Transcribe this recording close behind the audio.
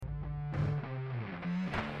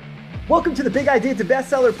Welcome to the Big Idea to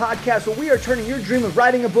Bestseller podcast, where we are turning your dream of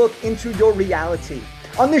writing a book into your reality.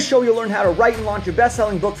 On this show, you'll learn how to write and launch a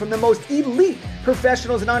best-selling book from the most elite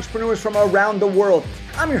professionals and entrepreneurs from around the world.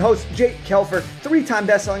 I'm your host, Jake Kelfer, three-time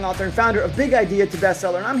best-selling author and founder of Big Idea to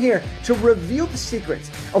Bestseller, and I'm here to reveal the secrets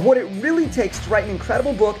of what it really takes to write an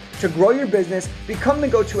incredible book, to grow your business, become the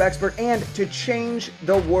go-to expert, and to change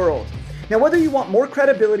the world. Now, whether you want more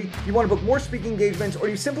credibility, you want to book more speaking engagements, or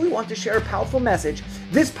you simply want to share a powerful message,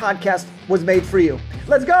 this podcast was made for you.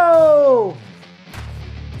 Let's go!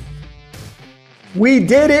 We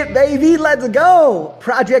did it, baby. Let's go.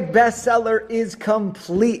 Project Bestseller is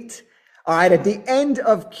complete. All right, at the end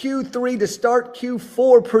of Q3 to start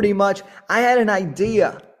Q4 pretty much, I had an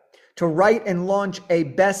idea to write and launch a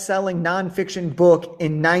best-selling nonfiction book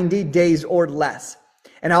in 90 days or less.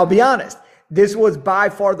 And I'll be honest, this was by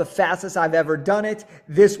far the fastest I've ever done it.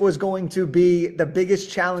 This was going to be the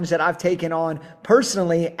biggest challenge that I've taken on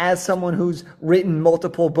personally as someone who's written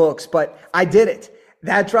multiple books, but I did it.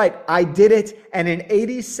 That's right. I did it. And in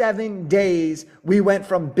 87 days, we went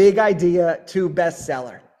from big idea to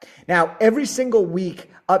bestseller. Now, every single week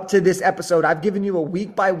up to this episode, I've given you a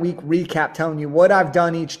week-by-week recap telling you what I've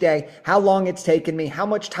done each day, how long it's taken me, how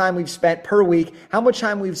much time we've spent per week, how much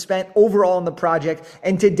time we've spent overall on the project.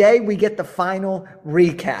 And today we get the final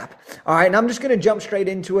recap. All right. And I'm just going to jump straight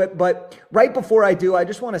into it. But right before I do, I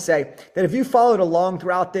just want to say that if you followed along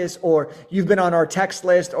throughout this, or you've been on our text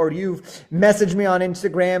list, or you've messaged me on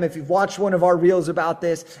Instagram, if you've watched one of our reels about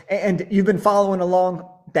this and you've been following along,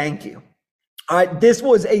 thank you. All right, this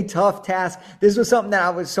was a tough task. This was something that I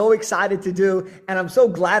was so excited to do, and I'm so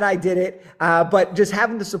glad I did it. But just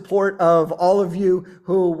having the support of all of you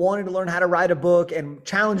who wanted to learn how to write a book and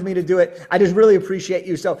challenge me to do it, I just really appreciate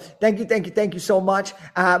you. So thank you so much.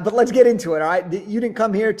 But let's get into it, all right? You didn't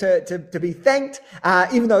come here to be thanked,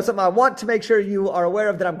 even though it's something I want to make sure you are aware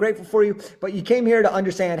of, that I'm grateful for you. But you came here to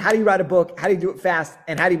understand, how do you write a book, how do you do it fast,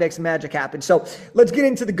 and how do you make some magic happen? So let's get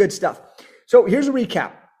into the good stuff. So here's a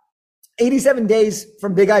recap. 87 days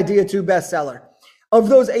from big idea to bestseller. Of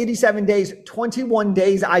those 87 days, 21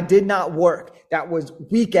 days I did not work. That was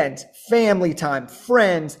weekends, family time,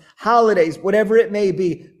 friends, holidays, whatever it may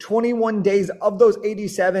be. 21 days of those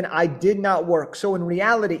 87, I did not work. So in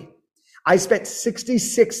reality, I spent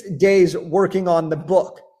 66 days working on the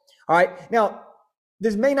book. All right. Now,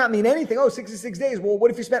 this may not mean anything. Oh, 66 days. Well,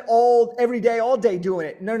 what if you spent every day, all day doing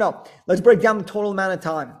it? No. Let's break down the total amount of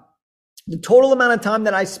time. The total amount of time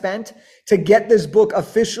that I spent to get this book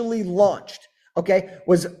officially launched, okay,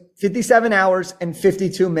 was 57 hours and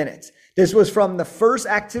 52 minutes. This was from the first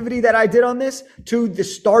activity that I did on this to the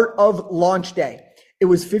start of launch day. It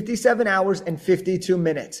was 57 hours and 52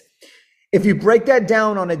 minutes. If you break that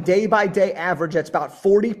down on a day-by-day average, that's about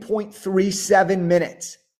 40.37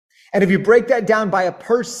 minutes. And if you break that down by a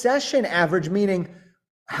per session average, meaning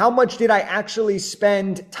how much did I actually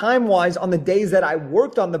spend time-wise on the days that I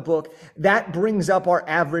worked on the book, that brings up our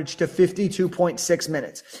average to 52.6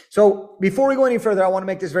 minutes. So before we go any further, I want to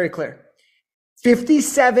make this very clear.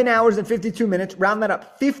 57 hours and 52 minutes, round that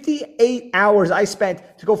up, 58 hours I spent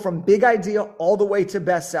to go from big idea all the way to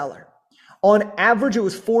bestseller. On average, it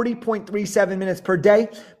was 40.37 minutes per day,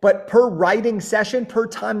 but per writing session, per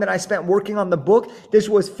time that I spent working on the book, this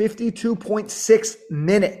was 52.6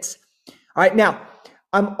 minutes. All right, now,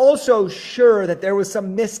 I'm also sure that there was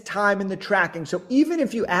some missed time in the tracking. So even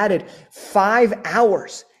if you added 5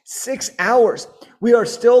 hours, 6 hours, we are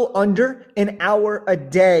still under an hour a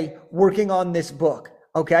day working on this book.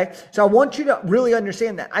 Okay. So I want you to really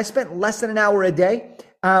understand that I spent less than an hour a day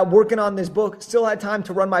working on this book, still had time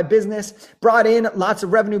to run my business, brought in lots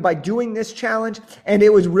of revenue by doing this challenge. And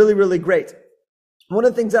it was really, really great. One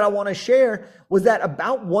of the things that I want to share was that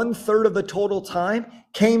about 1/3 of the total time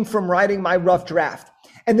came from writing my rough draft.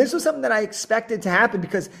 And this was something that I expected to happen,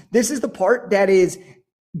 because this is the part that is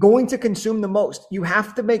going to consume the most. You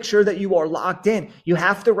have to make sure that you are locked in. You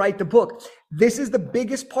have to write the book. This is the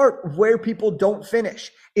biggest part where people don't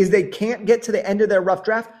finish, is they can't get to the end of their rough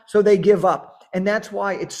draft, so they give up. And that's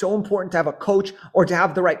why it's so important to have a coach or to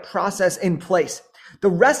have the right process in place. The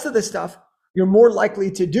rest of the stuff you're more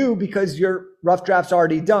likely to do because your rough draft's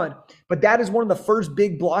already done. But that is one of the first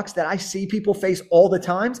big blocks that I see people face all the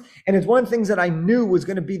times. And it's one of the things that I knew was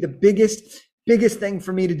going to be the biggest thing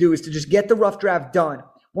for me to do, is to just get the rough draft done.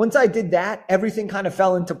 Once I did that, everything kind of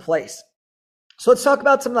fell into place. So let's talk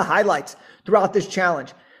about some of the highlights throughout this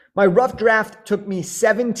challenge. My rough draft took me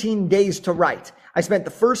 17 days to write. I spent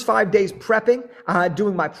the first 5 days prepping,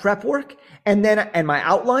 doing my prep work and my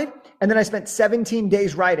outline. And then I spent 17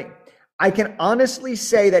 days writing. I can honestly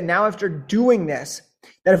say that now, after doing this,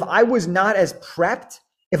 that if I was not as prepped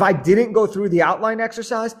if I didn't go through the outline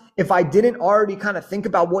exercise, if I didn't already kind of think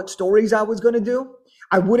about what stories I was going to do,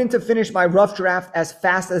 I wouldn't have finished my rough draft as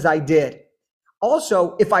fast as I did.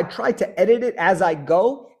 Also, if I tried to edit it as I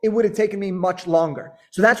go, it would have taken me much longer.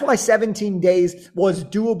 So that's why 17 days was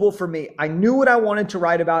doable for me. I knew what I wanted to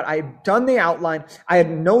write about. I had done the outline. I had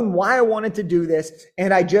known why I wanted to do this,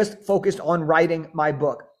 and I just focused on writing my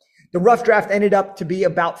book. The rough draft ended up to be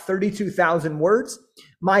about 32,000 words.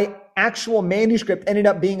 My actual manuscript ended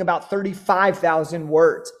up being about 35,000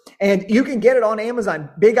 words. And you can get it on Amazon.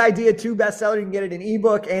 Big Idea 2 bestseller. You can get it in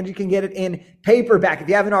ebook and you can get it in paperback. If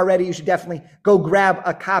you haven't already, you should definitely go grab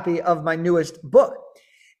a copy of my newest book.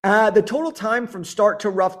 The total time from start to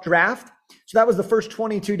rough draft. So that was the first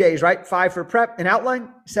 22 days, right? 5 for prep and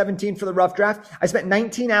outline, 17 for the rough draft. I spent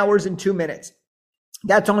 19 hours and 2 minutes.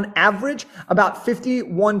 That's on average about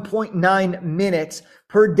 51.9 minutes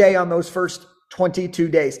per day on those first 22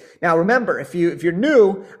 days. Now, remember, if you're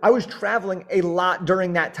new, I was traveling a lot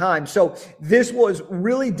during that time. So this was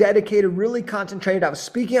really dedicated, really concentrated. I was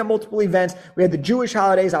speaking at multiple events. We had the Jewish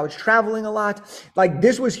holidays. I was traveling a lot. Like,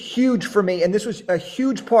 this was huge for me. And this was a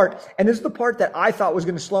huge part. And this is the part that I thought was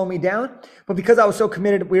going to slow me down. But because I was so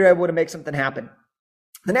committed, we were able to make something happen.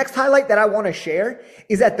 The next highlight that I want to share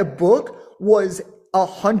is that the book was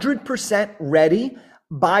 100% ready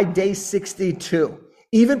by day 62.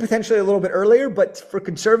 Even potentially a little bit earlier, but for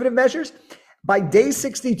conservative measures, by day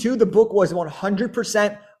 62, the book was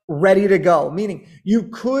 100% ready to go. Meaning you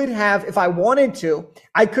could have, if I wanted to,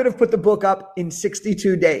 I could have put the book up in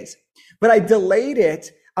 62 days, but I delayed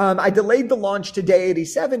it. I delayed the launch to day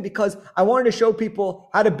 87 because I wanted to show people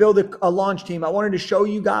how to build a launch team. I wanted to show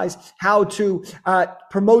you guys how to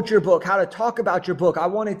promote your book, how to talk about your book. I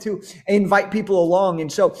wanted to invite people along.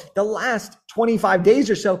 And so the last 25 days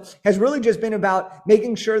or so has really just been about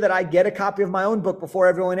making sure that I get a copy of my own book before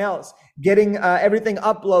everyone else, getting everything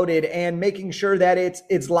uploaded and making sure that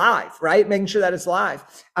it's live, right? Making sure that it's live.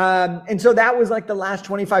 And so that was like the last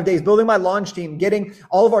 25 days, building my launch team, getting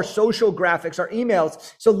all of our social graphics, our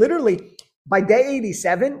emails. So literally by day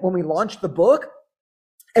 87, when we launched the book,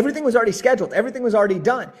 everything was already scheduled. Everything was already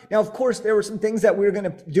done. Now, of course, there were some things that we were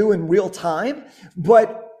going to do in real time,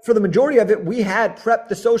 but for the majority of it, we had prepped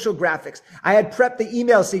the social graphics. I had prepped the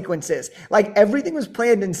email sequences. Like, everything was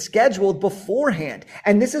planned and scheduled beforehand.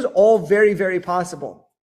 And this is all very, very possible.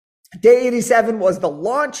 Day 87 was the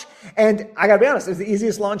launch. And I gotta be honest, it was the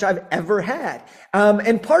easiest launch I've ever had.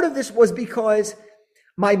 And part of this was because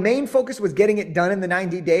my main focus was getting it done in the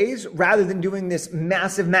 90 days rather than doing this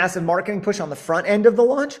massive, massive marketing push on the front end of the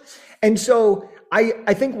launch. And so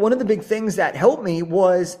I think one of the big things that helped me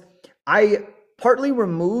was I partly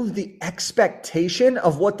removed the expectation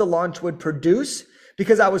of what the launch would produce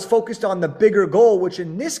because I was focused on the bigger goal, which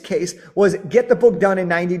in this case was get the book done in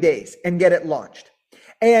 90 days and get it launched.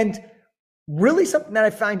 And really something that I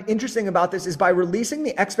find interesting about this is by releasing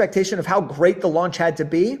the expectation of how great the launch had to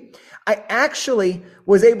be, I actually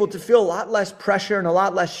was able to feel a lot less pressure and a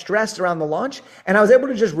lot less stress around the launch. And I was able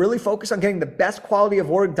to just really focus on getting the best quality of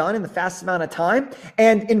work done in the fastest amount of time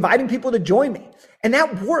and inviting people to join me. And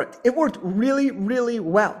that worked. It worked really, really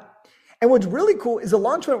well. And what's really cool is the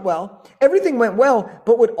launch went well. Everything went well.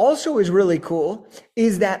 But what also is really cool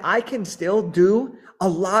is that I can still do a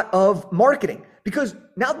lot of marketing because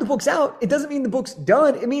now the book's out. It doesn't mean the book's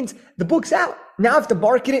done. It means the book's out. Now I have to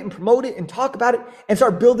market it and promote it and talk about it and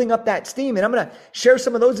start building up that steam. And I'm going to share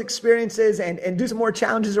some of those experiences and do some more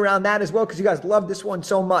challenges around that as well because you guys love this one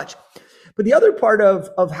so much. But the other part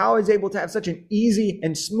of how I was able to have such an easy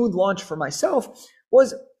and smooth launch for myself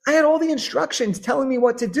was I had all the instructions telling me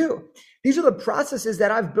what to do. These are the processes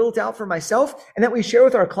that I've built out for myself and that we share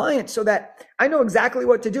with our clients so that I know exactly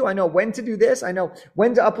what to do. I know when to do this. I know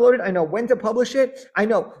when to upload it. I know when to publish it. I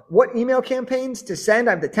know what email campaigns to send.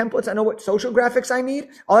 I have the templates. I know what social graphics I need.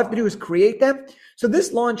 All I have to do is create them. So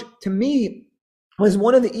this launch to me was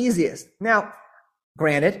one of the easiest. Now,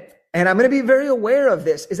 granted, and I'm going to be very aware of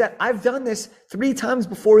this, is that I've done this 3 times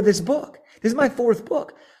before this book. This is my 4th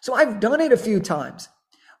book. So I've done it a few times.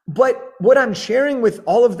 But what I'm sharing with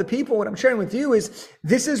all of the people, what I'm sharing with you is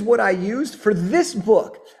this is what I used for this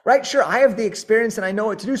book, right? Sure, I have the experience and I know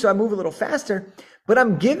what to do, so I move a little faster, but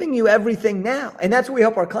I'm giving you everything now. And that's what we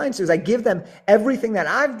help our clients do is I give them everything that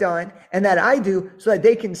I've done and that I do so that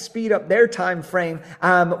they can speed up their time frame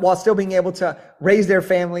while still being able to raise their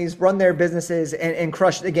families, run their businesses, and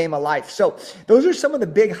crush the game of life. So those are some of the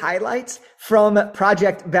big highlights from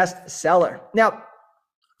Project Bestseller. Now,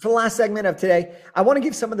 for the last segment of today, I want to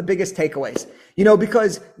give some of the biggest takeaways,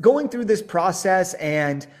 because going through this process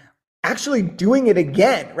and actually doing it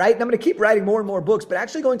again, right? And I'm going to keep writing more and more books, but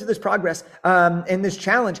actually going through this progress and this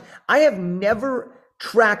challenge, I have never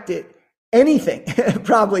tracked it anything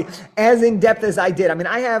probably as in depth as I did. I mean,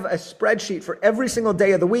 I have a spreadsheet for every single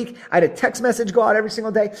day of the week. I had a text message go out every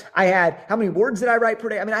single day. I had how many words did I write per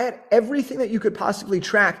day? I mean, I had everything that you could possibly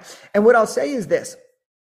track. And what I'll say is this,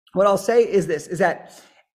 is that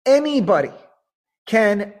anybody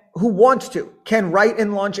who wants to can write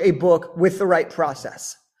and launch a book with the right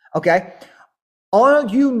process. Okay. All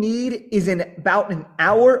you need is about an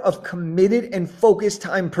hour of committed and focused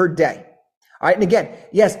time per day. All right. And again,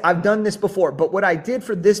 yes, I've done this before, but what I did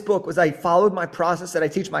for this book was I followed my process that I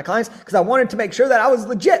teach my clients because I wanted to make sure that I was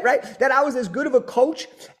legit, right? That I was as good of a coach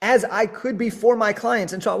as I could be for my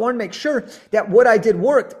clients. And so I wanted to make sure that what I did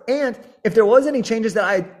worked. And if there was any changes that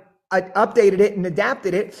I updated it and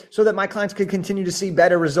adapted it so that my clients could continue to see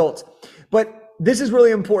better results. But this is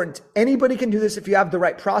really important. Anybody can do this if you have the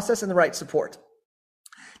right process and the right support.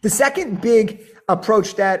 The second big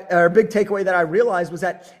approach big takeaway that I realized was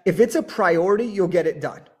that if it's a priority, you'll get it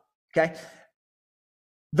done. Okay.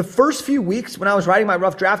 The first few weeks when I was writing my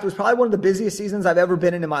rough draft was probably one of the busiest seasons I've ever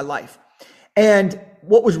been in my life. And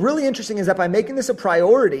what was really interesting is that by making this a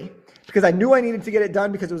priority, because I knew I needed to get it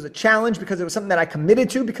done, because it was a challenge, because it was something that I committed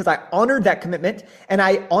to, because I honored that commitment and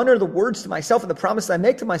I honor the words to myself and the promises I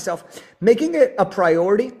make to myself, making it a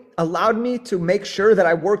priority allowed me to make sure that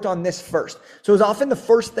I worked on this first. So it was often the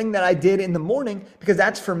first thing that I did in the morning because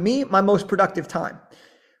that's for me, my most productive time.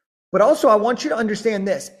 But also I want you to understand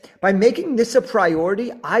this. By making this a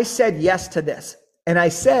priority, I said yes to this and I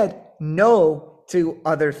said no to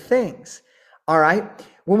other things. All right.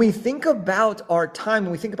 When we think about our time,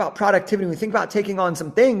 when we think about productivity, when we think about taking on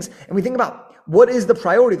some things and we think about what is the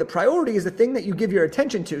priority is the thing that you give your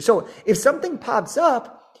attention to. So if something pops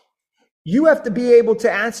up, you have to be able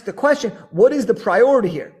to ask the question, what is the priority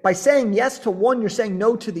here? By saying yes to one, you're saying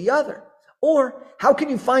no to the other. Or how can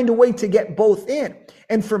you find a way to get both in?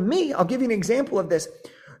 And for me, I'll give you an example of this.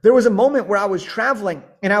 There was a moment where I was traveling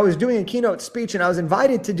and I was doing a keynote speech and I was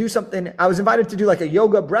invited to do something. I was invited to do like a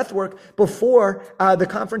yoga breath work before the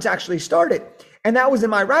conference actually started. And that was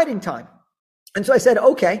in my writing time. And so I said,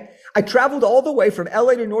 okay, I traveled all the way from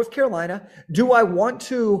LA to North Carolina. Do I want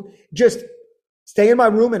to just stay in my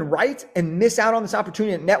room and write and miss out on this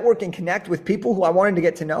opportunity to network and connect with people who I wanted to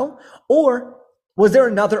get to know? Or was there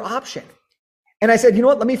another option? And I said, you know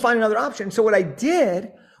what? Let me find another option. So what I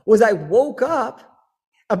did was I woke up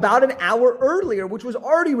about an hour earlier, which was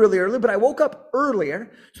already really early, but I woke up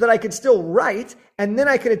earlier so that I could still write and then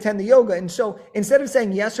I could attend the yoga. And so instead of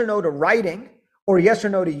saying yes or no to writing or yes or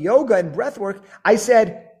no to yoga and breath work, I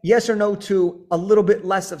said yes or no to a little bit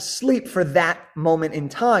less of sleep for that moment in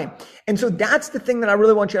time. And so that's the thing that I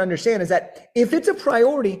really want you to understand is that if it's a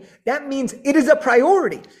priority, that means it is a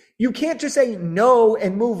priority. You can't just say no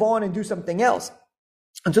and move on and do something else.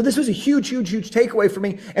 And so this was a huge takeaway for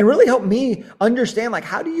me and really helped me understand, like,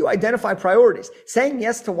 how do you identify priorities? Saying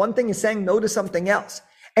yes to one thing is saying no to something else.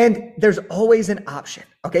 And there's always an option.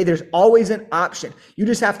 Okay. There's always an option. You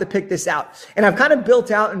just have to pick this out. And I've kind of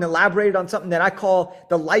built out and elaborated on something that I call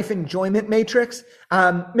the life enjoyment matrix.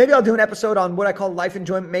 Maybe I'll do an episode on what I call life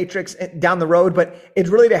enjoyment matrix down the road, but it's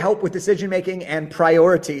really to help with decision making and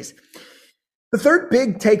priorities. The third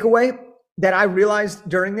big takeaway that I realized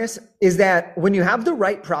during this is that when you have the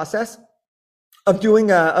right process of doing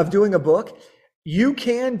a book, you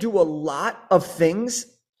can do a lot of things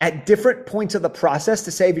at different points of the process to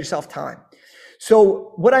save yourself time.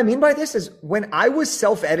 So what I mean by this is when I was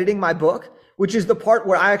self-editing my book, which is the part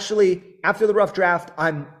where I actually, after the rough draft,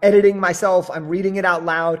 I'm editing myself, I'm reading it out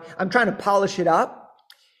loud, I'm trying to polish it up.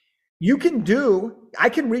 I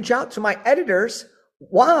can reach out to my editors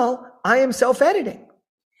while I am self-editing.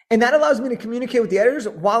 And that allows me to communicate with the editors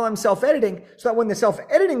while I'm self-editing so that when the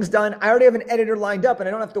self-editing's done, I already have an editor lined up and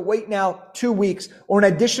I don't have to wait now 2 weeks or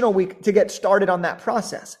an additional week to get started on that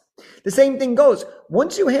process. The same thing goes.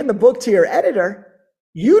 Once you hand the book to your editor,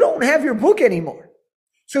 you don't have your book anymore.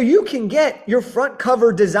 So you can get your front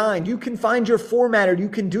cover designed. You can find your formatter. You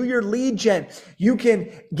can do your lead gen. You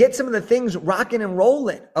can get some of the things rocking and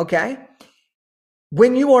rolling. Okay.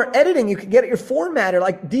 When you are editing, you can get your formatter.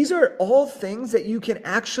 Like, these are all things that you can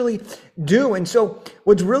actually do. And so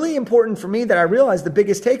what's really important for me that I realized the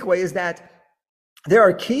biggest takeaway is that there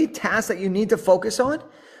are key tasks that you need to focus on.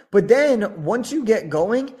 But then once you get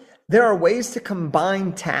going, there are ways to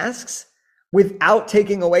combine tasks without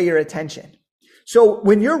taking away your attention. So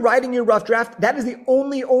when you're writing your rough draft, that is the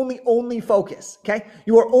only focus. Okay.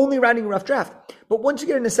 You are only writing a rough draft. But once you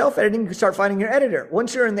get into self-editing, you can start finding your editor.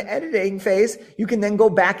 Once you're in the editing phase, you can then go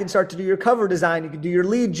back and start to do your cover design. You can do your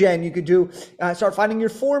lead gen. You could start finding your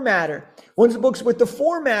formatter. Once the book's with the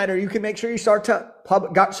formatter, you can make sure you start to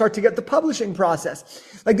get the publishing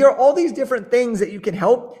process. Like there are all these different things that you can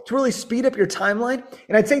help to really speed up your timeline.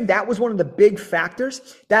 And I'd say that was one of the big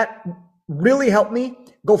factors that really helped me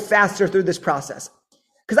go faster through this process.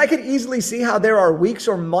 Because I could easily see how there are weeks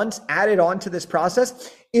or months added on to this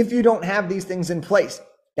process if you don't have these things in place.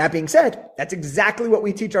 That being said, that's exactly what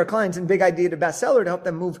we teach our clients in Big Idea to Bestseller to help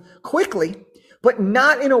them move quickly, but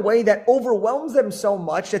not in a way that overwhelms them so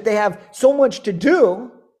much that they have so much to do,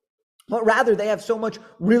 but rather they have so much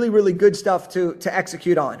really, really good stuff to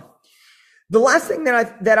execute on. The last thing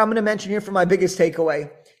that I'm going to mention here for my biggest takeaway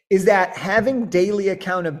is that having daily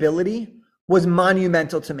accountability was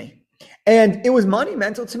monumental to me. And it was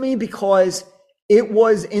monumental to me because it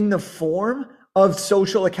was in the form of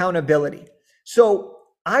social accountability. So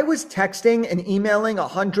I was texting and emailing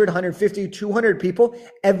 100, 150, 200 people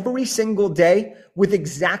every single day with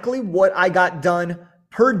exactly what I got done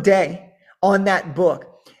per day on that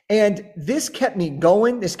book. And this kept me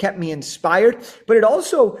going. This kept me inspired, but it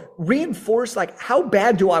also reinforced like, how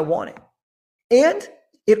bad do I want it? And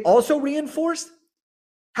it also reinforced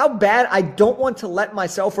how bad I don't want to let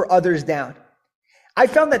myself or others down. I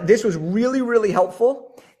found that this was really, really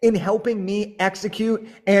helpful in helping me execute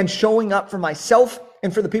and showing up for myself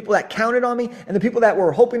and for the people that counted on me and the people that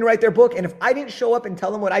were hoping to write their book. And if I didn't show up and tell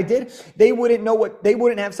them what I did, they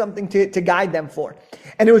wouldn't have something to guide them for.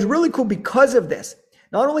 And it was really cool because of this.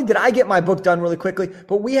 Not only did I get my book done really quickly,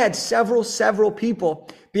 but we had several people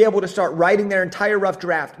be able to start writing their entire rough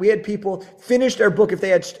draft. We had people finish their book if they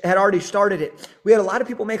had already started it. We had a lot of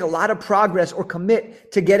people make a lot of progress or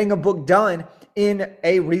commit to getting a book done in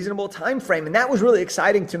a reasonable time frame. And that was really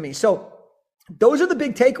exciting to me. So those are the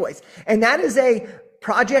big takeaways. And that is a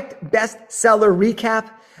Project Bestseller recap.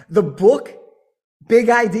 The book, Big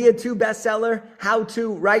Idea to Bestseller, How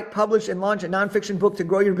to Write, Publish, and Launch a Nonfiction Book to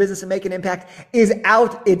Grow Your Business and Make an Impact is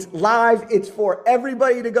out. It's live. It's for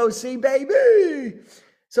everybody to go see, baby.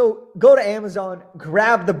 So go to Amazon,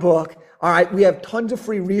 grab the book. All right. We have tons of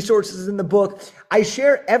free resources in the book. I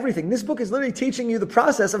share everything. This book is literally teaching you the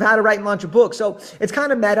process of how to write and launch a book. So it's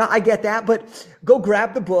kind of meta. I get that, but go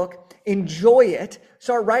grab the book, enjoy it,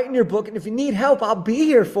 start writing your book. And if you need help, I'll be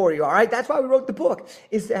here for you. All right. That's why we wrote the book,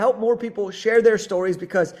 is to help more people share their stories,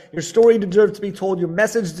 because your story deserves to be told. Your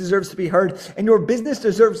message deserves to be heard, and your business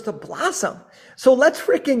deserves to blossom. So let's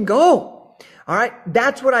freaking go. All right.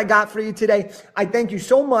 That's what I got for you today. I thank you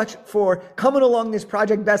so much for coming along this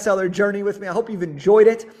Project Bestseller journey with me. I hope you've enjoyed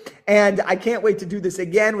it. And I can't wait to do this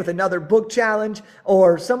again with another book challenge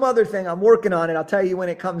or some other thing. I'm working on it. I'll tell you when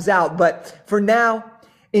it comes out. But for now,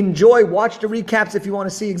 enjoy, watch the recaps if you want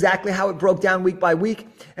to see exactly how it broke down week by week.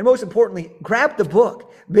 And most importantly, grab the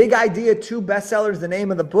book. Big Idea to Bestseller is the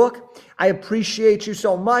name of the book. I appreciate you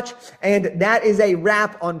so much. And that is a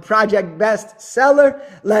wrap on Project Bestseller.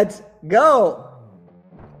 Let's go.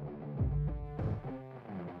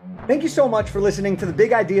 Thank you so much for listening to the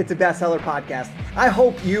Big Idea to Bestseller podcast. I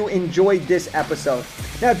hope you enjoyed this episode.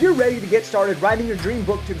 Now, if you're ready to get started writing your dream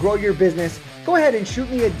book to grow your business, go ahead and shoot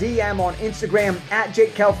me a DM on Instagram at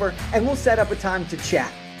Jake Kelfer, and we'll set up a time to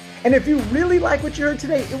chat. And if you really like what you heard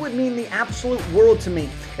today, it would mean the absolute world to me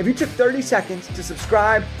if you took 30 seconds to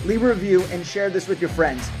subscribe, leave a review, and share this with your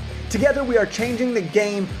friends. Together, we are changing the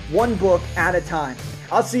game one book at a time.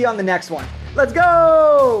 I'll see you on the next one. Let's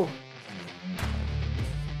go!